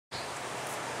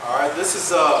This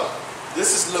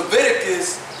is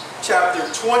Leviticus chapter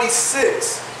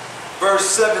 26, verse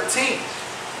 17.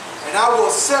 And I will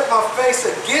set my face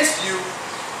against you,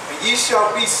 and ye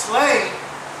shall be slain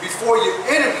before your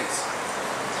enemies.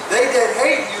 They that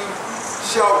hate you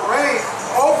shall reign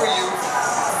over you,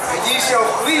 and ye shall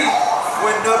flee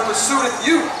when none pursueth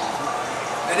you.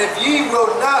 And if ye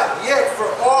will not yet for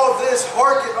all this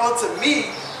hearken unto me,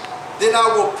 then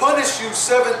I will punish you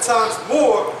 7 times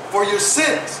more for your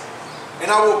sins. And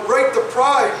I will break the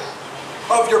pride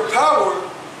of your power,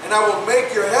 and I will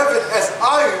make your heaven as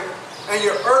iron, and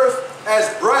your earth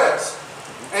as brass.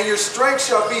 And your strength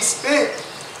shall be spent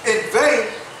in vain,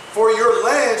 for your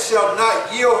land shall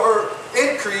not yield her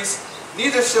increase,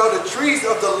 neither shall the trees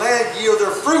of the land yield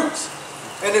their fruits.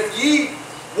 And if ye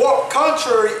walk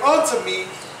contrary unto me,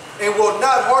 and will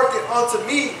not hearken unto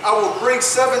me, I will bring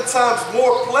 7 times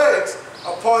more plagues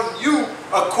upon you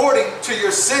according to your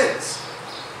sins.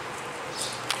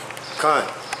 Con.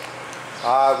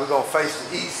 We're going to face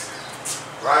the east,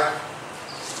 right?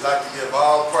 I'd like to give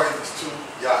all praises to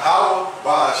YAHAWAH,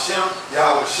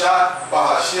 YAHAWASHI,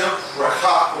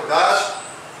 YAHAWASHI,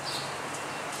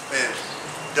 and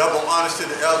double honors to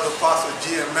the elder apostle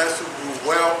GMS who grew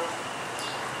well.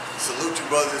 Salute you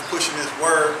brothers pushing this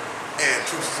word, and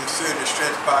true sincerity and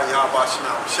strength by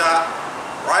YAHAWASHI,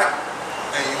 right?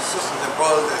 And you sisters and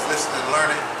brothers that's listening and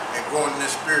learning and growing in the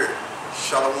spirit,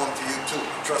 shalom to you too,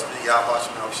 trusting in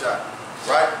YAHAWASHI,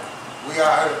 right? We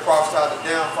are here to prophesy the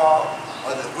downfall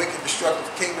of the wicked, destructive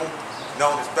kingdom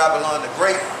known as Babylon the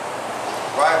Great,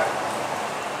 right?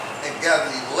 And gather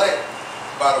the elect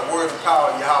by the word and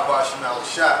power of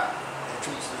YAHAWASHI and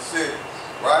true sincerity,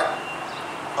 right?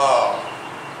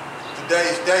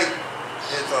 Today's date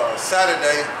is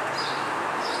Saturday,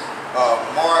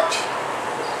 March, I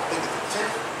think it's the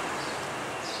 10th.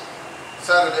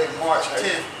 Saturday, March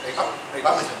 10th.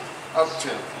 Up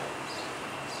 10th.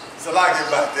 So I get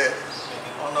about that.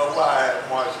 I don't know why I had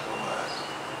March in my mind.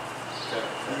 Okay.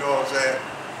 You know what I'm saying?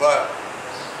 But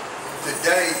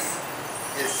today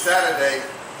is Saturday,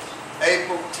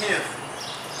 April 10th,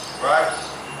 right?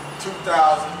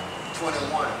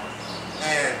 2021.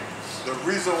 And the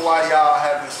reason why y'all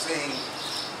haven't seen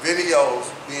videos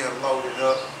being loaded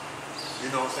up, you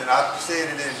know what I'm saying? I've said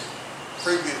it in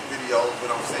previous videos, but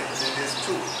I'm saying it in this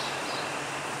too.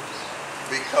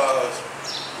 Because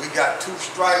we got 2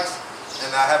 strikes and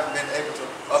I haven't been able to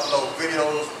upload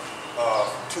videos for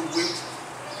 2 weeks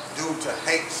due to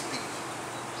hate speech.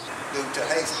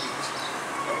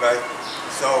 Okay?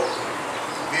 So,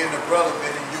 me and the brother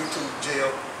been in YouTube jail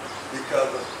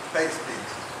because of hate speech.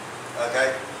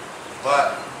 Okay?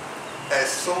 But as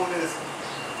soon as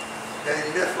they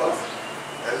lift us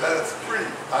and let us free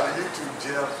out of YouTube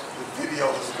jail, the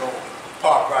videos is going to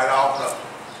pop right off up.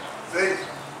 See?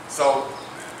 So,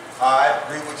 alright,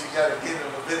 read what you got again in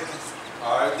Leviticus.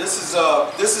 Alright, this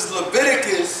is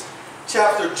Leviticus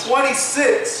chapter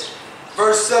 26,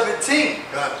 verse 17.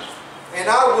 And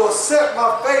I will set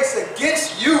my face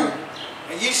against you,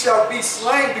 and ye shall be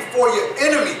slain before your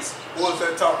enemies. What is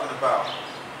that talking about?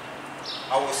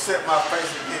 I will set my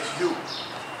face against you.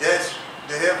 That's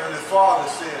the Heavenly Father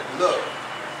saying, look,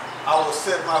 I will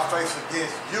set my face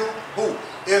against you. Who?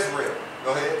 Israel.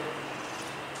 Go ahead.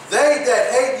 They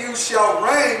that hate you shall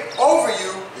reign over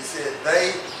you. He said,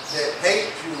 they that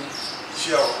hate you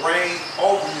shall reign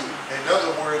over you. In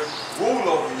other words, rule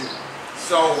over you.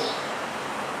 So,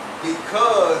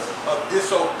 because of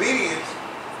disobedience,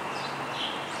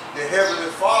 the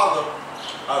Heavenly Father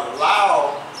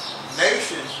allowed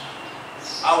nations,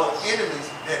 our enemies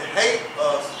that hate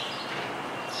us,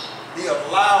 He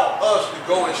allowed us to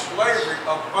go in slavery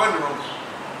up under them,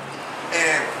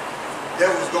 and they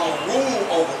was going to rule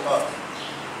over us.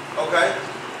 Okay?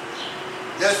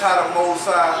 That's how the Most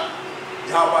High,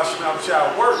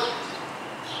 YAHAWASHI, worked.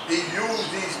 He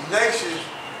used these nations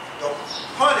to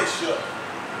punish us.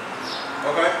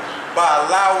 Okay? By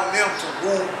allowing them to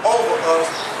rule over us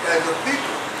as a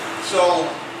people. So,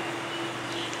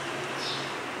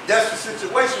 that's the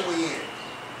situation we in.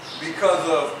 Because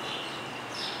of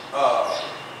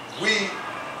we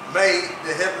made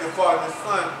the Heavenly Father and His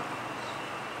Son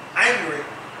angry,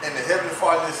 and the Heavenly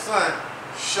Father and His Son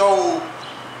showed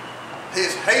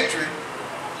His hatred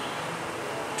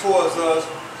towards us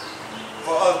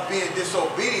for us being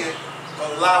disobedient,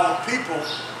 allowing people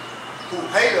who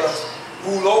hate us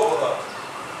rule over us.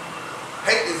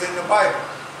 Hate is in the Bible.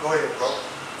 Go ahead, bro.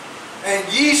 And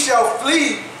ye shall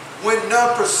flee when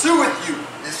none pursueth you.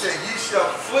 It said, ye shall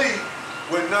flee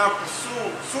when none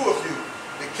pursueth you.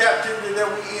 The captivity that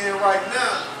we in right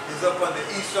now is up under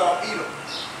Esau, Edom.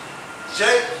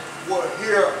 Jake will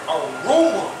hear a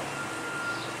rumor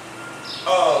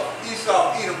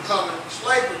Edom coming,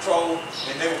 slave patrol,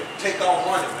 and they would take off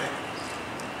running, man.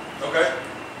 Okay?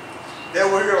 They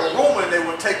would hear a rumor and they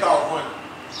would take off running.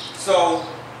 So,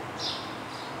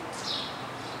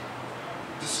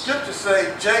 the scriptures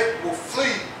say Jacob will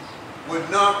flee with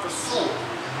none pursuer.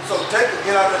 So Jacob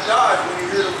get out of Dodge when you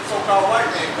hear the so-called white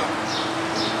man coming.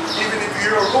 Even if you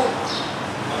hear a rumor.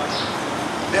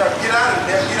 They'll get out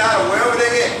of wherever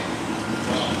they at.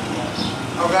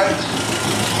 Okay?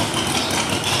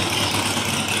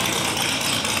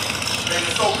 And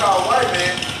the so-called white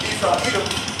man, Edom,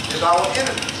 is our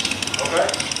enemy. Okay?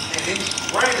 And he's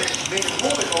reigning, meaning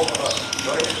ruling over us.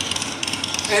 Go ahead.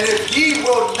 And if ye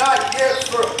will not yet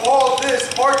for all this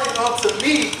hearken unto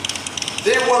me,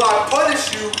 then will I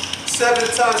punish you 7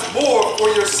 times more for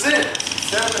your sins.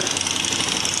 7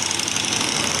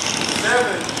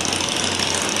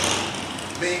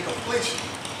 mean completion.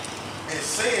 And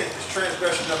sin is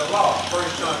transgression of the law. 1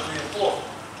 John 3 and 4.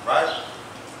 Right?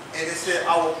 And it said,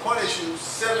 I will punish you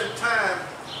 7 times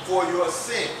for your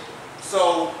sin.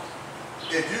 So,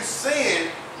 if you sin,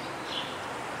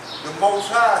 the Most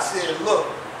High said, look,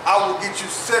 I will get you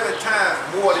 7 times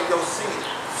more than your sin.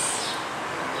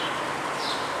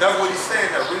 That's what he's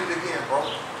saying there. Read it again, bro.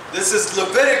 This is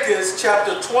Leviticus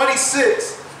chapter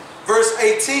 26, verse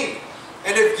 18.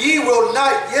 And if ye will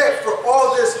not yet for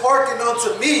all this hearken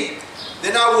unto me,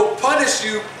 then I will punish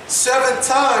you 7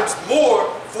 times more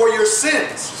for your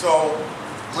sins. So,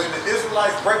 when the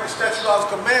Israelites break the statute, laws,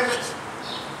 commandments,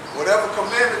 whatever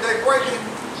commandment they break it,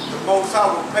 the Most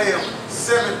High will pay them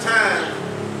 7 times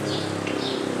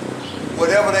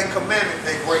whatever they commandment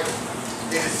they break it.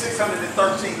 It is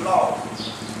 613 laws.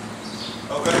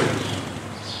 Okay?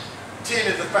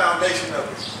 10 is the foundation of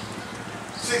it.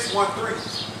 613.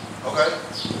 Okay?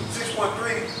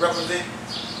 613 represent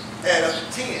add up to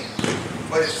 10.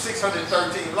 But it's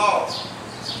 613 laws.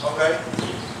 Okay?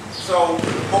 So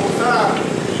the Most High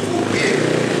will give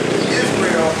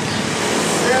Israel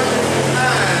 7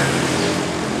 times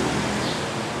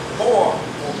more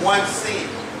for one sin.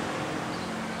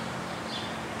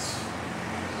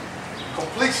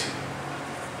 Completion.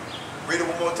 Read it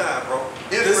one more time, bro.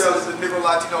 Israel is the Negro,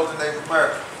 Latinos, and Native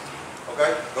Americans.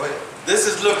 Okay? Go ahead. This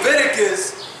is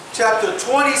Leviticus chapter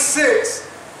 26,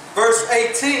 verse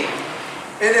 18.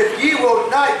 And if ye will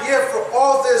not yet for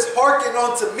all this hearken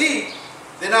unto me,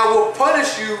 then I will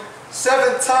punish you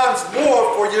 7 times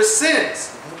more for your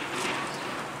sins.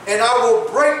 And I will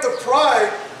break the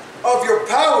pride of your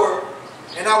power,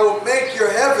 and I will make your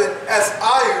heaven as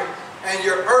iron and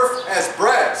your earth as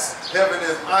brass. Heaven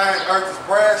is iron, earth is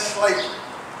brass, slavery.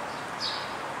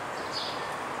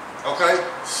 Okay?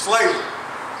 Slavery.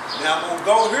 Now I'm going to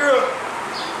go here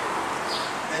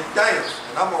and Daniel,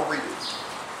 and I'm going to read it.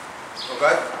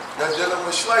 Okay? That's dealing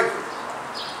with slavery.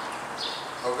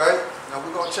 Okay? Now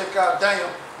we're going to check out Daniel,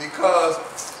 because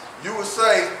you would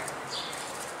say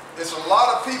there's a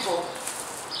lot of people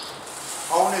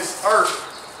on this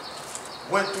earth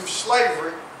went through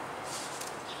slavery.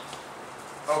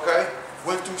 Okay?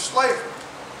 Went through slavery.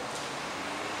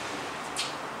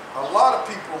 A lot of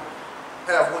people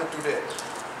have went through that.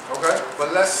 Okay?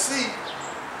 But let's see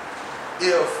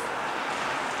if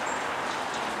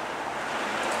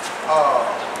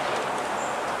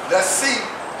let's see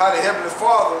how the Heavenly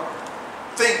Father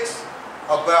thinks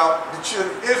about the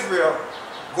children of Israel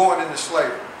going into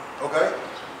slavery. Okay?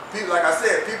 People, like I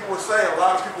said, people would say a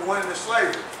lot of people went into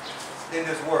slavery in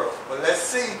this world. But let's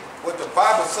see what the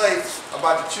Bible says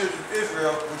about the children of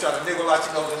Israel, which are the Negro,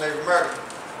 Latinos, and Native Americans.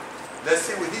 Let's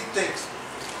see what he thinks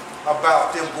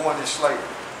about them going into slavery.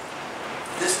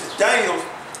 This is Daniel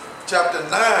chapter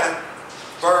 9,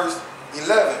 verse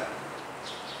 11.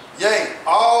 Yea,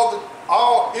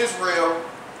 all Israel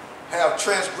have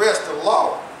transgressed the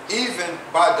law, even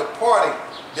by departing,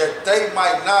 that they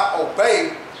might not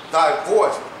obey thy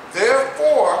voice.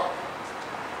 Therefore,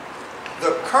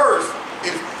 the curse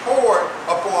is poured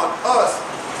upon us,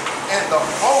 and the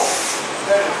oath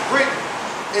that is written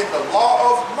in the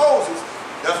law of Moses,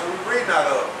 that's what we're reading out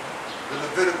of, the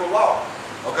Levitical law.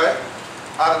 Okay?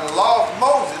 Out of the law of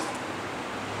Moses,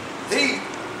 the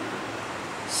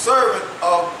servant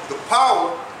of the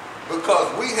power,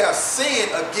 because we have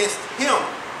sinned against him.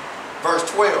 Verse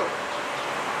 12.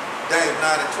 Daniel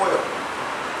 9 and 12.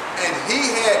 And he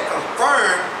had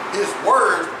confirmed his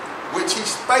word which he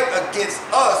spake against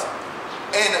us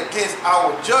and against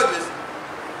our judges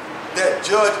that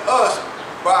judge us,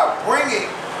 by bringing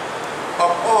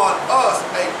upon us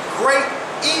a great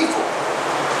evil.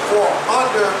 For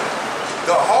under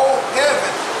the whole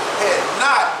heaven had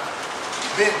not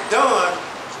been done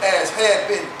as had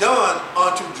been done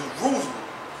unto Jerusalem.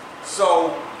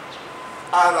 So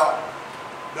out of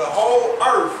the whole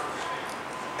earth,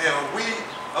 and we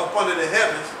up under the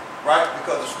heavens, right?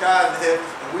 Because the sky is the heavens,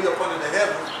 and we up under the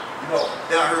heavens, you know,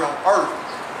 down here on earth.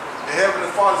 The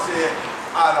Heavenly Father said,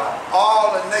 out of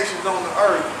all the nations on the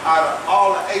earth, out of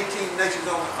all the 18 nations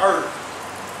on the earth,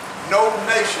 no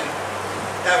nation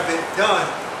have been done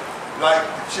like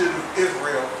the children of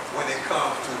Israel when it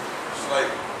comes to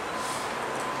slavery.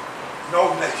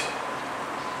 No nation.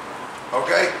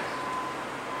 Okay?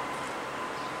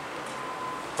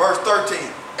 Verse 13,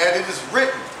 and it is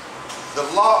written, the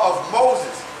law of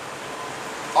Moses,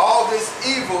 all this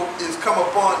evil is come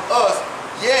upon us,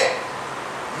 yet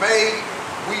made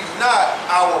we not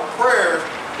our prayers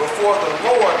before the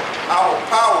Lord our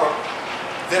power,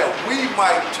 that we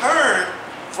might turn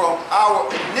from our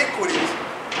iniquities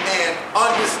and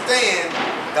understand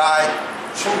thy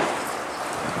truth.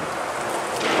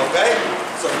 Okay?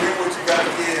 So read what you got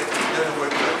to give dealing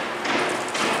with it.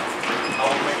 I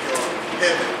will make your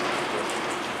heaven.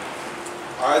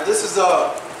 All right, this is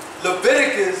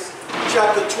Leviticus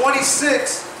chapter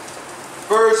 26,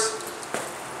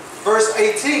 verse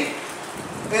 18.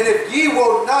 And if ye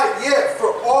will not yet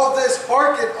for all this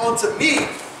hearken unto me,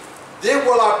 then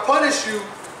will I punish you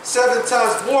 7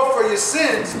 times more for your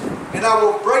sins, and I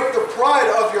will break the pride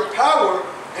of your power,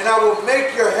 and I will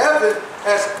make your heaven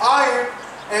as iron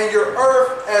and your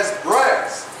earth as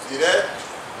brass. See that?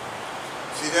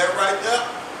 See that right there?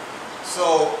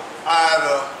 So out of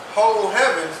the whole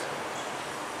heavens,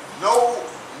 no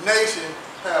nation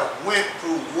have went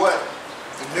through what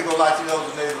the Negro Latinos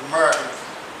and Native Americans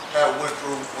have went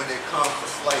through when it comes to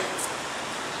slavery,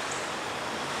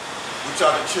 which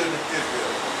are the children of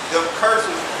Israel. Them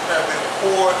curses have been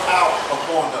poured out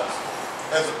upon us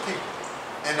as a people,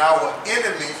 and our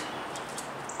enemies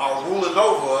are ruling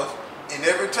over us. And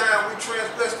every time we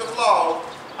transgress the law,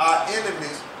 our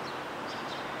enemies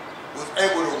was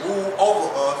able to rule over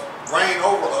us, reign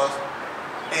over us,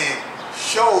 and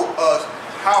show us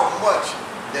how much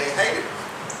they hated us.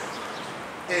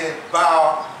 And by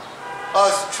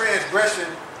us transgressing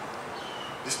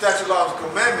the statute, laws, and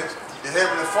commandments, the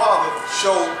Heavenly Father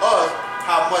showed us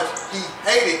how much He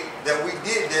hated that we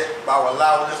did that by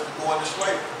allowing us to go into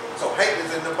slavery. So hate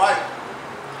is in the Bible.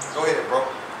 Go ahead, bro.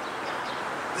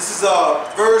 This is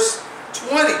verse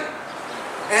 20.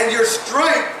 And your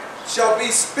strength shall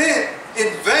be spent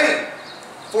in vain,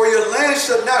 for your land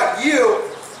shall not yield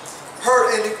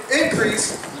her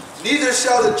increase, neither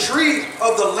shall the tree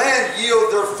of the land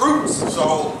yield their fruits.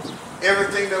 So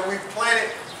everything that we planted,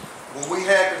 when we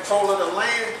had control of the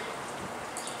land,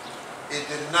 it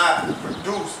did not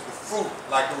produce the fruit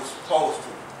like it was supposed to.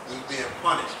 It was being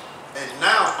punished. And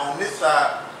now on this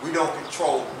side, we don't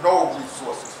control no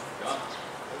resources.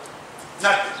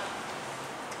 Nothing.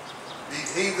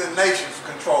 These heathen nations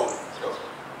control it.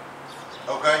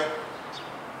 Okay?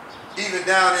 Even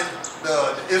down in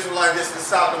the Israelites that's in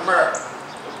South America,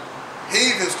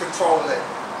 heathens control that.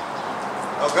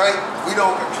 Okay? We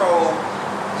don't control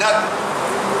nothing.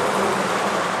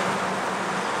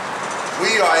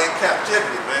 We are in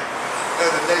captivity, man,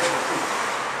 as a nation of people.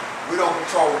 We don't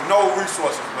control no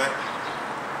resources, man.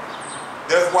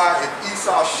 That's why if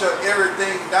Esau shut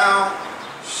everything down,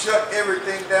 shut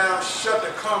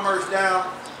the commerce down,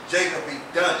 Jacob be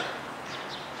done.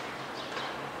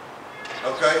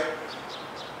 Okay?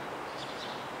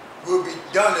 We'll be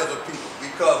done as a people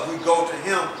because we go to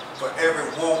Him for every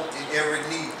want and every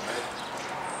need, man.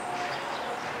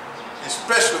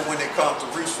 Especially when it comes to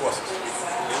resources.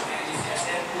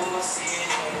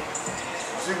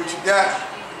 See what you got?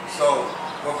 So,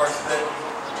 what verse is that?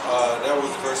 That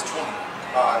was verse 20.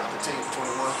 Continue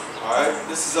 21. Alright,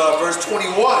 this is verse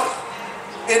 21.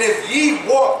 And if ye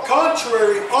walk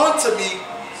contrary unto me,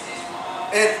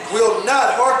 and will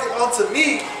not hearken unto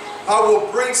me, I will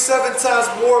bring 7 times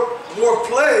more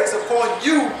plagues upon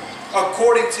you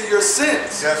according to your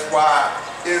sins. That's why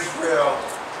Israel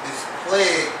is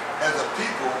plagued as a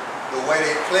people the way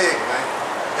they plague, man.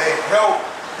 Their health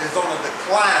is on a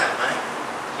decline, man.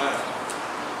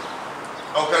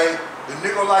 Okay? The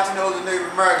Negro Latinos and Native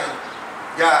Americans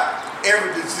got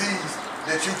every disease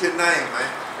that you can name,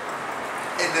 man.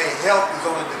 And their health is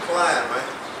on a decline, man.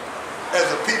 As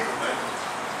a people, man.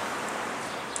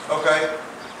 Okay?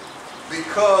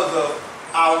 Because of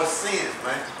our sins,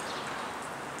 man.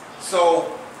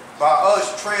 So, by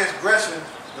us transgressing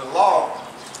the law,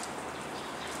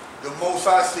 the Most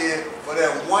High said, for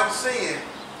that one sin,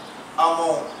 I'm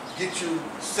going to get you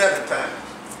 7 times.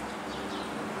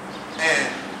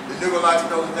 And the Negro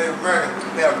Latinos and Native Americans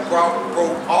have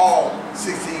broke all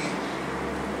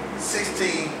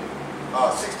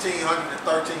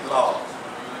 1613 laws.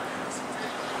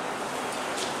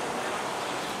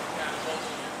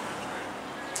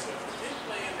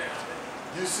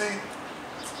 You see?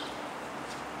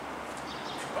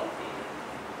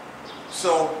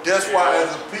 So that's why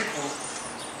as a people,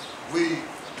 we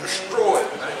destroy it.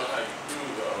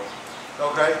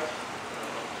 Okay?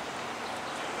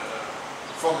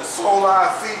 From the sole of our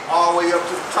feet all the way up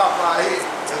to the top of our head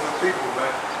as a people,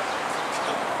 man.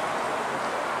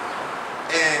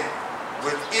 And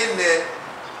within that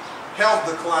health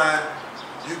decline,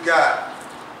 you got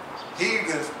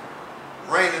heathens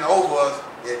reigning over us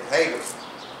and haters.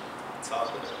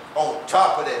 Top of that. On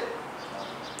top of that.